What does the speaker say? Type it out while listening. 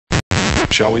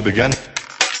Shall we begin?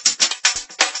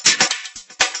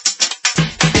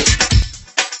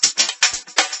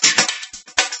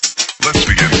 Let's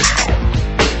begin now.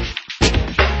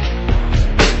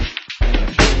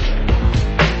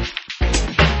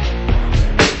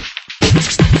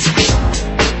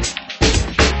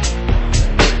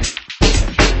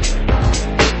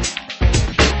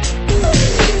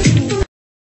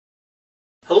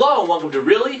 Hello and welcome to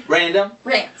Really Random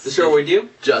Rants. the show where we do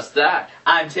just that.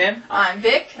 I'm Tim. I'm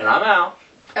Vic. And I'm Al.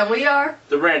 And we are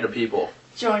The Random People.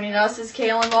 joining us is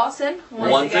Kaylin Lawson.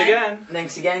 Once again.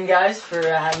 Thanks again, guys, for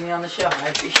having me on the show. I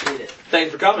appreciate it.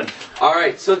 Thanks for coming.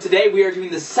 Alright, so today we are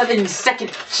doing the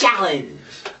 7-second challenge.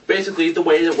 Basically, the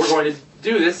way that we're going to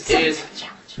do this is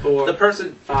the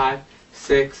person 5,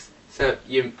 6, 7.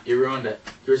 You ruined it.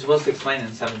 You were supposed to explain it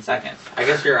in 7 seconds. I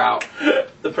guess you're out.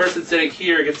 The person sitting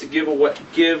here gets to give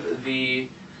the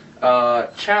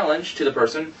challenge to the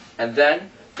person, and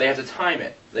then they have to time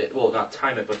it. Well, not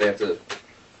time it, but they have to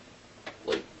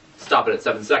stop it at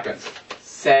 7 seconds.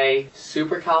 Say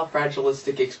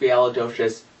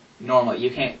supercalifragilisticexpialidocious normally.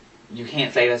 You can't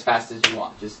say it as fast as you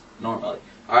want. Just normally.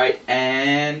 All right,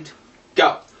 and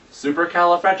go.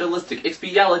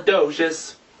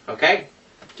 Supercalifragilisticexpialidocious. Okay.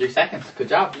 3 seconds. Good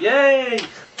job. Yay!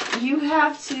 You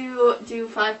have to do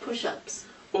 5 push-ups.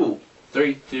 Ooh.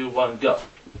 3, 2, 1, go.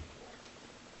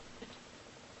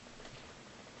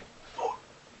 4,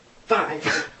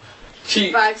 5.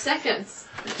 Cheap. 5 seconds.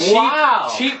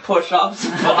 Wow! Cheap push-ups.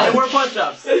 Well, they were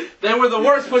push-ups. They were the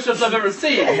worst push-ups I've ever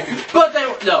seen. But they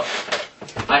were... No.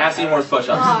 I have seen worse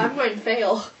push-ups. I'm going to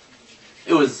fail.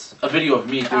 It was a video of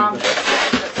me doing push-ups.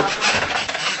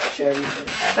 Then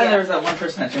there was that one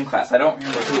person at gym class. I don't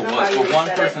remember who it was, but one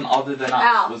person other than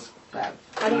us was bad.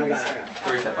 How do you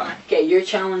Okay, your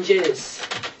challenge is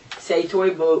say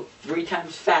toy boat 3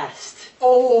 times fast.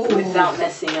 Oh! Without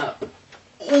messing up.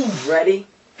 Ready?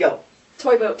 Go.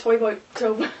 Toy boat, toy boat,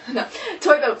 toy boat. No.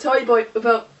 Toy boat, toy boat,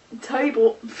 boat. Toy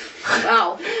boat.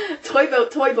 Wow. Toy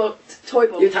boat, toy boat, toy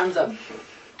boat. Your time's up.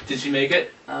 Did she make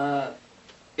it?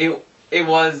 It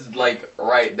was like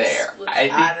right there. I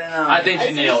don't know. I think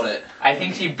she nailed it. I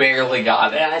think she barely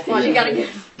got it. Yeah, I think Well, you gotta get...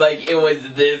 Like it was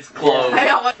this close.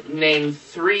 Yeah. Name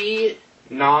 3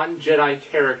 non-Jedi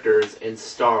characters in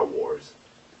Star Wars.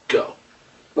 Go.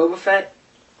 Boba Fett,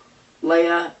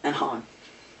 Leia, and Han.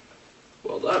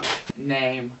 Well done.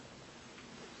 Name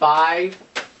 5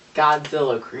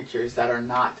 Godzilla creatures that are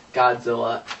not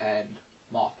Godzilla and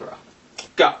Mothra.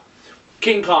 Go.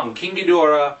 King Kong, King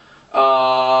Ghidorah,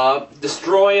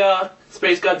 Destroya,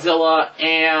 Space Godzilla,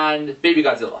 and Baby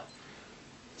Godzilla.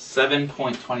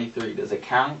 7.23. Does it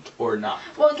count or not?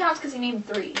 Well, it counts because you named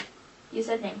 3. You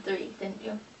said name 3, didn't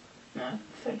you? No, I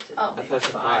think so. Oh. I thought it was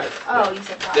 5. Oh, you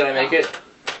said 5. Did I make it?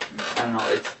 I don't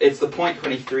know. It's the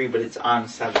 .23, but it's on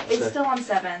 7. It's still on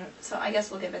 7, so I guess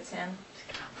we'll give it to him.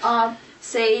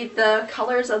 Say the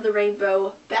colors of the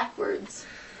rainbow backwards.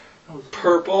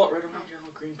 Purple, red, orange,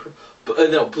 yellow, green, purple.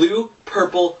 No, blue,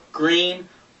 purple, green,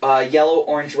 yellow,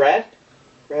 orange, red.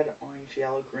 Red, orange,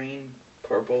 yellow, green,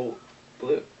 purple,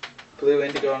 blue. Blue,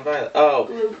 indigo, and violet. Oh.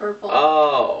 Blue, purple.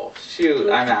 Oh, shoot,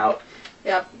 Blue. I'm out.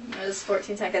 Yep, it was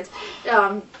 14 seconds.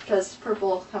 Because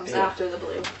purple comes after the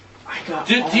blue. I got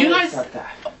Do you guys...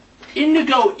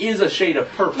 Indigo is a shade of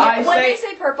purple. Yeah, when they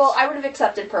say purple, I would have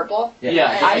accepted purple.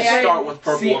 Yeah, I start with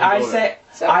purple. See, and go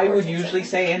I would usually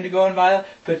say indigo and violet,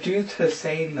 but due to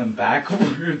saying them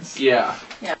backwards. Yeah.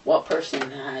 What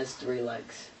person has 3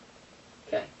 legs?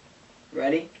 Okay.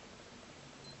 Ready?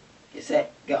 Get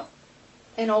set, go.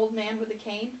 An old man with a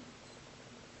cane.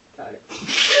 Got it.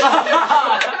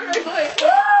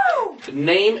 Woo!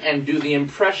 Name and do the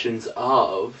impressions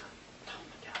of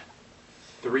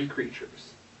 3 creatures.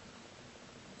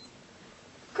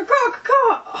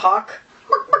 Hawk,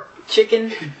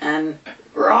 chicken, and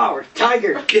roar,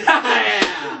 tiger.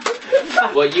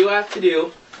 What you have to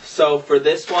do, so for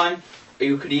this one,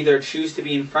 you could either choose to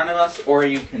be in front of us or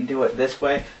you can do it this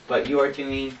way, but you are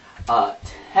doing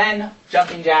 10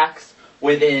 jumping jacks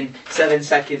within 7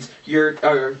 seconds. Where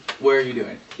are you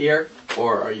doing? Here,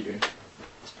 or are you doing?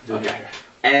 Okay.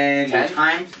 And your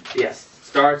time, yes,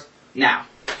 starts now.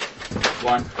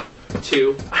 1,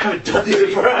 2, I haven't done these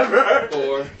in forever.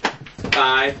 4,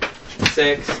 5,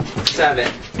 6,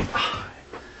 7.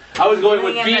 I was going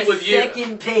with beat with you.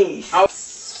 Second pace.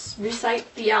 Recite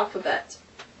the alphabet.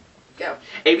 Go.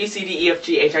 A, B, C, D, E, F,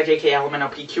 G, H, I, J, K, L, M, N, O,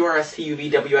 P, Q, R, S, T, U, V,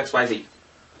 W, X, Y, Z.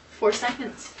 4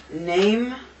 seconds.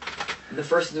 Name the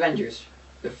first Avengers.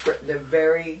 The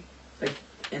very, like,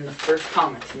 in the first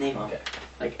comments. Name them.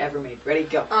 Like, ever made. Ready,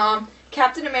 go.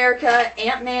 Captain America,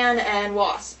 Ant-Man, and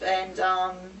Wasp. And,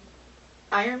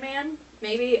 Iron Man,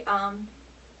 maybe,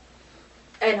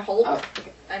 and Hulk. Oh.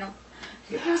 I don't.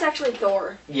 He was actually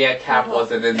Thor. Yeah, Cap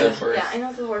wasn't in the first. Yeah, I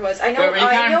know who Thor was. I know. But we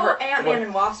I kind know of- Ant-Man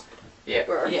and Wasp. Yeah.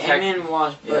 Were. Yeah, Ant-Man and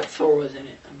Wasp, but Yeah. Thor was in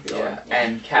it. I'm sure. Yeah,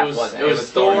 and Cap wasn't. It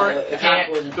was Thor. Cap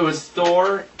wasn't. It was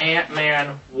Thor,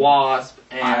 Ant-Man, Wasp,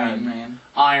 and Iron Man.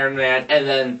 Iron Man, and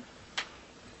then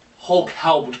Hulk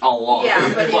helped a lot.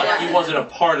 Yeah, but he wasn't a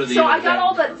part of the. So I got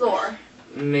all Avengers. but Thor.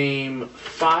 Name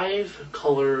 5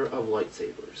 color of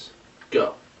lightsabers.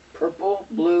 Go. Purple,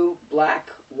 blue, black,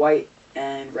 white,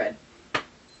 and red.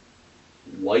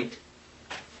 White.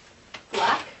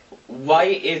 Black.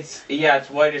 White, it's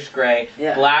whitish gray.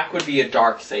 Yeah. Black would be a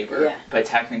dark saber. Yeah. But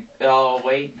technically, oh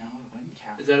wait, no, it wouldn't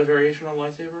count. Is that a variation on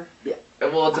lightsaber?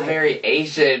 Well, it's a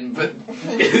variation, but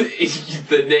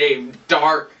the name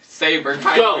dark saber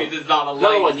kind Go. of means it's not a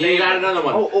Another one. lightsaber. You got another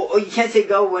one. Oh, you can't say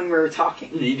go when we're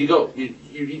talking. You need to go. You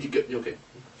need to go. Okay.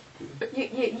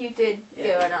 You did do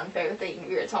an unfair thing.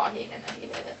 We were talking and then you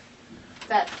did it.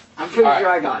 That's I'm pretty All right. sure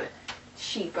I got it.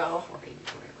 cheapo.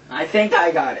 I think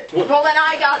I got it. Well, then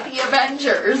I got the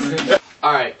Avengers.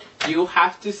 All right, you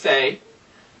have to say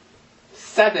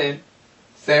 7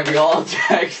 Samuel L.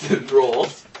 Jackson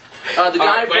rules. The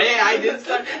guy. Wait, I did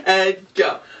start. And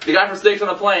go. The guy from Snakes on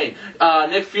a Plane.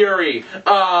 Nick Fury.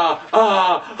 Wow!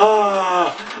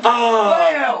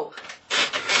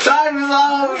 Time is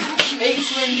out.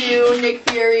 Mace Windu, Nick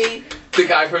Fury. The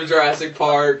guy from Jurassic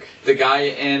Park. The guy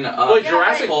in. Wait,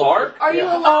 Jurassic Park? Are you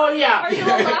Yeah. allowed? Oh yeah. Are you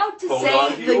allowed to Hold say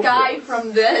on, the you guy go.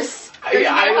 from this?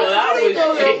 Yeah, I know that was.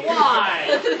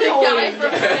 Why? The guy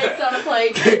from Snakes on a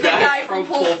Plane. The guy from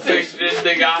Pulp Fiction.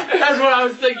 The guy. That's what I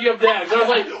was thinking of next. I was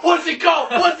like, what's it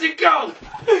called? What's it called?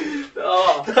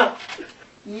 Oh.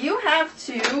 You have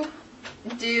to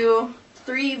do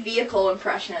 3 vehicle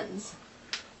impressions.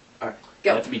 Alright. Go.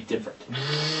 That have to be different.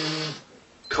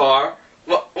 Car.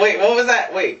 Wait, what was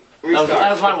that? Wait. Restart.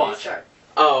 That was my watch. Restart.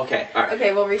 Oh, okay. All right.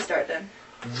 Okay, we'll restart then.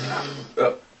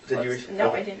 Oh, did you? No,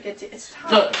 okay. I didn't get to. It's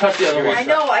time. No, touch the other one. I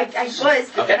know, I was,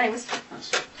 but Okay. then I was.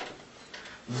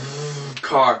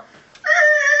 Car.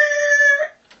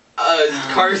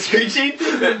 Car screeching.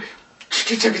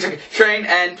 Train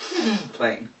and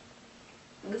plane.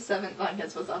 The 7th line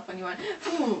was off when you went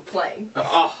playing.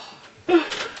 Oh.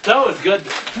 That was good.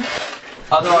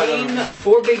 Name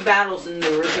 4 big battles in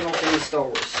the original 3 Star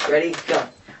Wars. Ready? Go.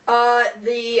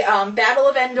 The Battle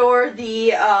of Endor,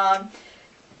 I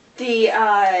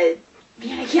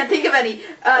can't think of any.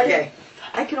 Okay.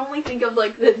 I can only think of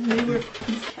like the newer.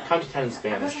 Count to 10 in I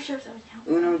Spanish. wasn't sure if that would count.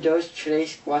 1, 2, 3,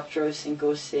 4, 5, 6,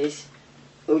 8,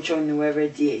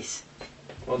 9, 10.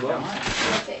 Well done.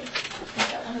 Okay. Is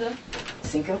that one of them?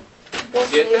 5? Siete.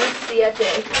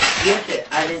 7.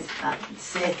 I didn't.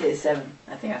 7 is 7.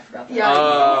 I think I forgot that. Yeah,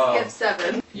 Oh. you skip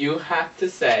 7. You have to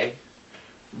say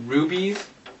ruby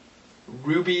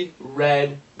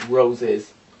red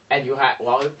roses, and you have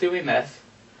while it's doing this,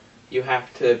 you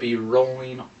have to be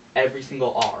rolling every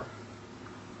single R.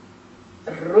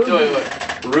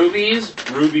 Wait. Rubies,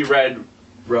 ruby red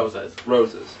roses.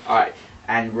 Roses. All right,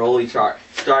 and roll each R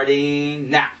starting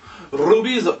now.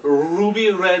 Rubies,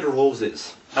 ruby red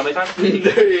roses. How many times?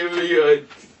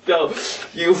 No,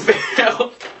 you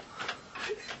failed.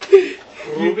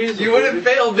 Rubies. You would have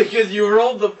failed because you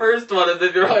rolled the first one and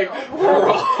then you're like,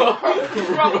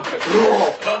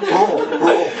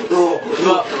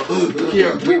 But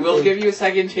here, we will give you a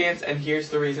second chance, and here's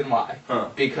the reason why. Huh.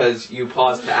 Because you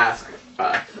paused to ask.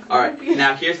 Alright,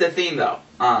 now here's the theme though.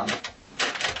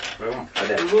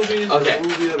 Rubies, Okay.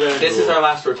 ruby red. This is our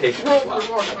last rotation as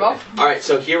well. Alright,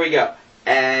 so here we go.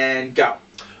 And go.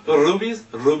 Rubies,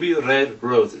 ruby red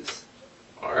roses.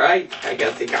 Alright, I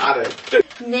guess you got it.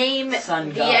 Name Sun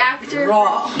the God. actor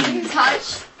Raw. from King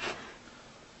Touch.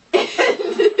 Okay.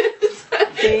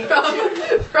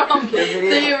 from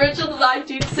the original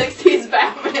 1960s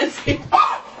Batman.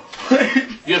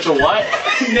 You have to what?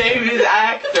 Name his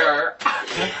actor.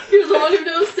 He was the one who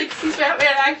knows 60s Batman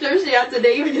actors. He had to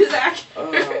name his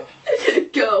actor.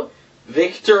 Go.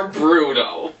 Victor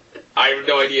Bruno. I have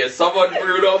no idea. Someone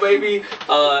Bruno, maybe?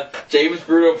 James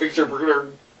Bruno, Victor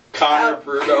Bruno, Connor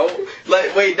Bruno.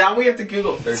 Wait, now we have to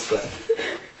Google search that.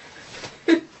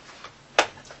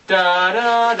 Da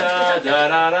da da da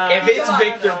da da. If it's Come on,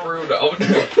 Victor now. Bruno.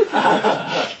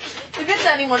 If it's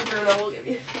anyone Bruno, we'll give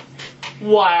you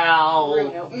Wow.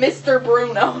 Bruno. Mr.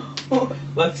 Bruno.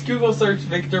 Let's Google search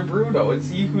Victor Bruno and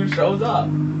see who shows up.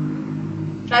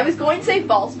 I was going to say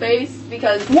false face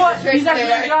because What? Trick's He's actually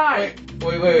there. a guy.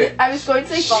 Wait. I was going to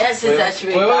say false. Yes, it's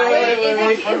actually Wait, a guy.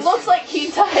 Wait, it looks like he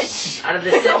touched. Out of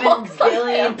the It 7 looks like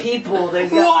billion him. people, there's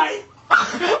got What?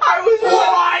 I was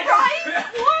Right?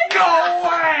 What? No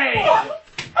way!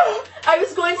 I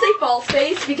was going to say false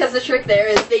face because the trick there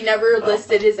is they never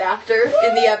listed his actor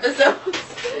in the episodes.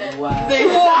 Wow.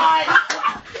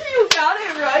 You got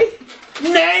it right.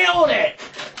 Nailed it!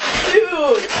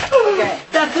 Dude! Okay.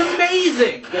 That's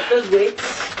amazing! Get those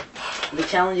weights. The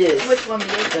challenge is Which one?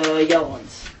 Is the yellow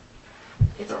ones.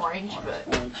 It's orange, but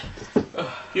Orange.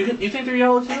 You think they're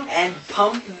yellow too? And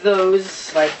pump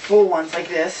those like full ones like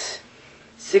this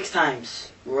 6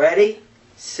 times. Ready,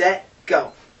 set,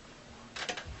 go.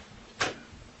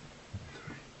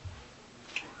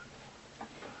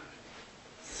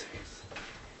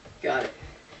 Got it.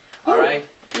 Alright,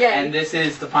 yeah. and this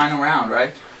is the final round,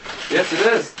 right? Yes, it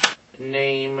is.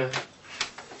 Name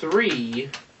 3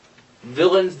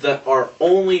 villains that are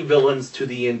only villains to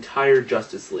the entire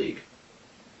Justice League.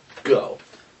 Go.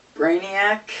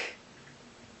 Brainiac.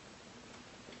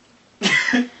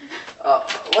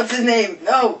 What's his name?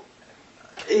 No.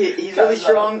 He's really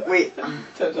strong. Wait,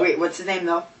 what's his name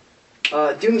though?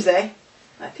 Doomsday.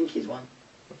 I think he's one.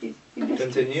 He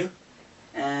Continue.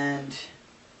 And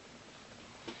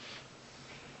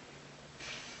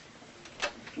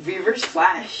Reverse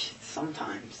Flash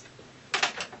sometimes.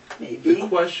 Maybe. The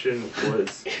question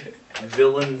was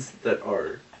villains that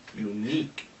are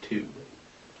unique to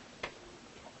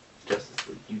Justice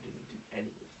League. You didn't do any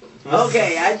of them.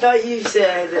 Okay, I thought you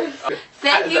said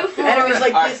Thank you for enemies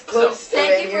like Alright, this close. so- to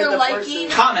Thank it, you you're for the liking. person-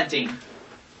 Commenting,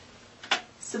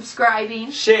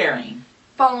 subscribing, sharing,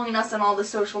 following us on all the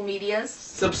social medias.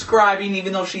 subscribing,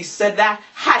 even though she said that.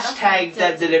 Hashtag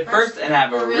that did it first, and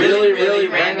have a really, really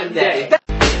random day.